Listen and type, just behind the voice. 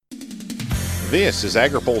This is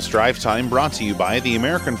AgriPulse Drive Time, brought to you by the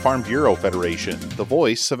American Farm Bureau Federation, the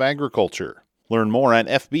voice of agriculture. Learn more at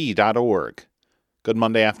fb.org. Good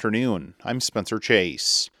Monday afternoon. I'm Spencer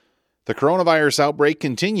Chase. The coronavirus outbreak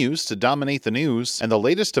continues to dominate the news, and the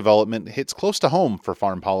latest development hits close to home for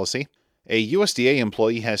farm policy. A USDA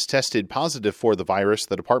employee has tested positive for the virus,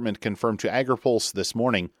 the department confirmed to AgriPulse this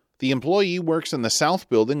morning. The employee works in the South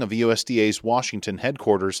Building of USDA's Washington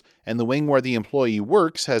headquarters, and the wing where the employee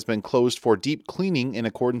works has been closed for deep cleaning in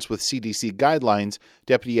accordance with CDC guidelines,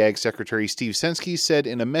 Deputy Ag Secretary Steve Censky said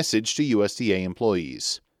in a message to USDA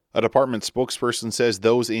employees. A department spokesperson says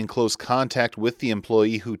those in close contact with the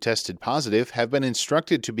employee who tested positive have been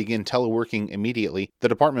instructed to begin teleworking immediately. The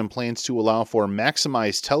department plans to allow for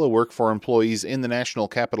maximized telework for employees in the National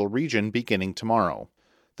Capital Region beginning tomorrow.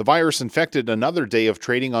 The virus infected another day of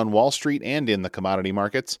trading on Wall Street and in the commodity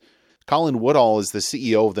markets. Colin Woodall is the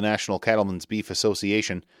CEO of the National Cattlemen's Beef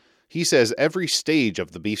Association. He says every stage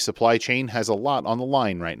of the beef supply chain has a lot on the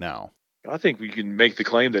line right now. I think we can make the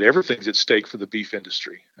claim that everything's at stake for the beef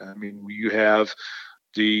industry. I mean, you have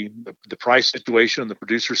the price situation on the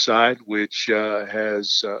producer side, which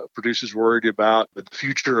has producers worried about the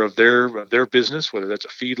future of their business, whether that's a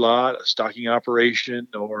feedlot, a stocking operation,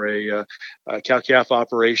 or a cow-calf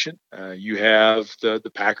operation. You have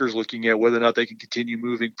the packers looking at whether or not they can continue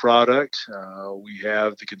moving product. We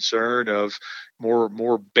have the concern of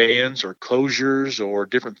more bans or closures or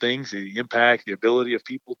different things, the impact, the ability of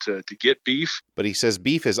people to get beef. But he says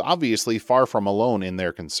beef is obviously far from alone in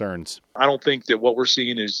their concerns. I don't think that what we're seeing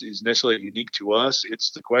is necessarily unique to us. It's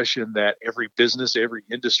the question that every business, every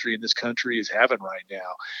industry in this country is having right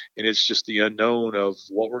now. And it's just the unknown of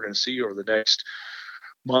what we're going to see over the next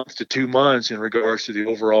month to 2 months in regards to the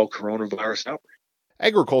overall coronavirus outbreak.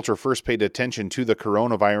 Agriculture first paid attention to the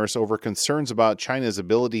coronavirus over concerns about China's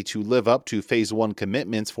ability to live up to Phase 1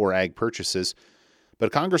 commitments for ag purchases.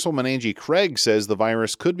 But Congresswoman Angie Craig says the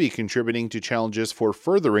virus could be contributing to challenges for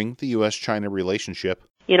furthering the U.S.-China relationship.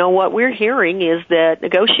 You know, what we're hearing is that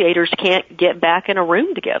negotiators can't get back in a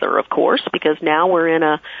room together, of course, because now we're in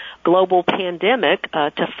a global pandemic.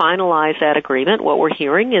 To finalize that agreement, what we're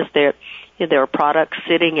hearing is that there are products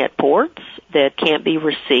sitting at ports that can't be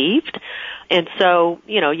received. And so,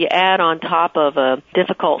 you add on top of a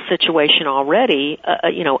difficult situation already,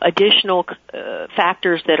 additional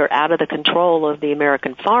factors that are out of the control of the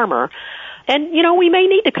American farmer. And, we may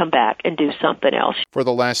need to come back and do something else. For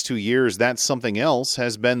the last 2 years, that something else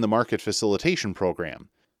has been the Market Facilitation Program.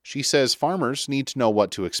 She says farmers need to know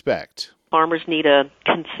what to expect. Farmers need a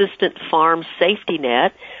consistent farm safety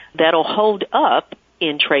net that'll hold up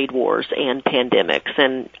in trade wars and pandemics.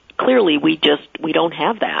 And clearly, we don't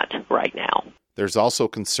have that right now. There's also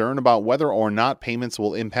concern about whether or not payments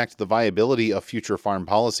will impact the viability of future farm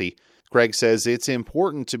policy. Craig says it's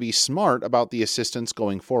important to be smart about the assistance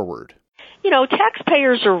going forward.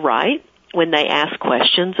 Taxpayers are right when they ask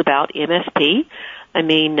questions about MFP. I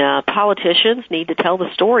mean, politicians need to tell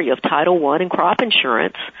the story of Title I and crop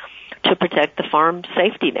insurance to protect the farm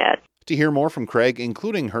safety net. To hear more from Craig,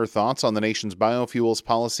 including her thoughts on the nation's biofuels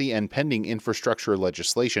policy and pending infrastructure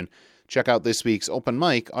legislation, check out this week's Open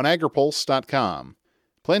Mic on agripulse.com.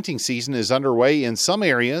 Planting season is underway in some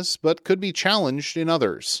areas, but could be challenged in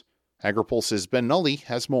others. AgriPulse's Ben Nulley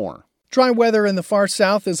has more. Dry weather in the far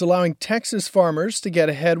south is allowing Texas farmers to get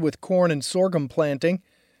ahead with corn and sorghum planting.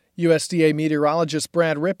 USDA meteorologist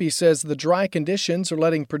Brad Rippey says the dry conditions are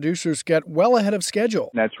letting producers get well ahead of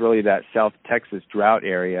schedule. That's really that South Texas drought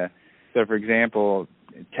area. So, for example,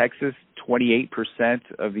 Texas, 28%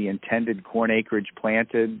 of the intended corn acreage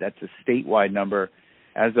planted. That's a statewide number.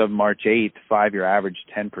 As of March 8th, 5-year average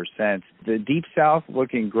 10%. The Deep South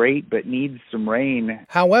looking great, but needs some rain.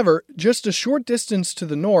 However, just a short distance to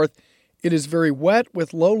the north, it is very wet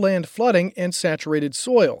with lowland flooding and saturated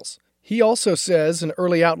soils. He also says an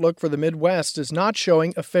early outlook for the Midwest is not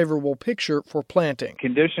showing a favorable picture for planting.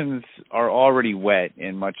 Conditions are already wet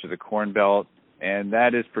in much of the Corn Belt, and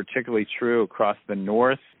that is particularly true across the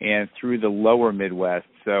north and through the lower Midwest.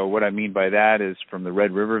 So what I mean by that is from the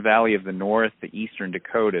Red River Valley of the north, the eastern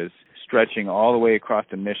Dakotas, stretching all the way across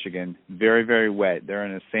to Michigan, very, very wet. They're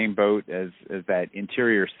in the same boat as that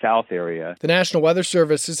interior south area. The National Weather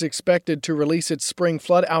Service is expected to release its spring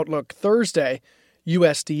flood outlook Thursday.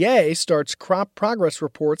 USDA starts crop progress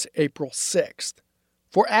reports April 6th.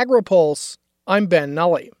 For AgriPulse, I'm Ben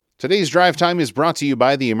Nulley. Today's Drive Time is brought to you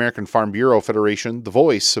by the American Farm Bureau Federation, the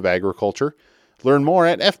voice of agriculture. Learn more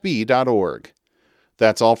at fb.org.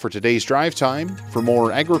 That's all for today's Drive Time. For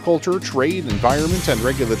more agriculture, trade, environment, and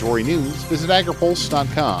regulatory news, visit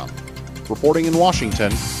agripulse.com. Reporting in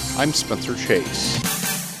Washington, I'm Spencer Chase.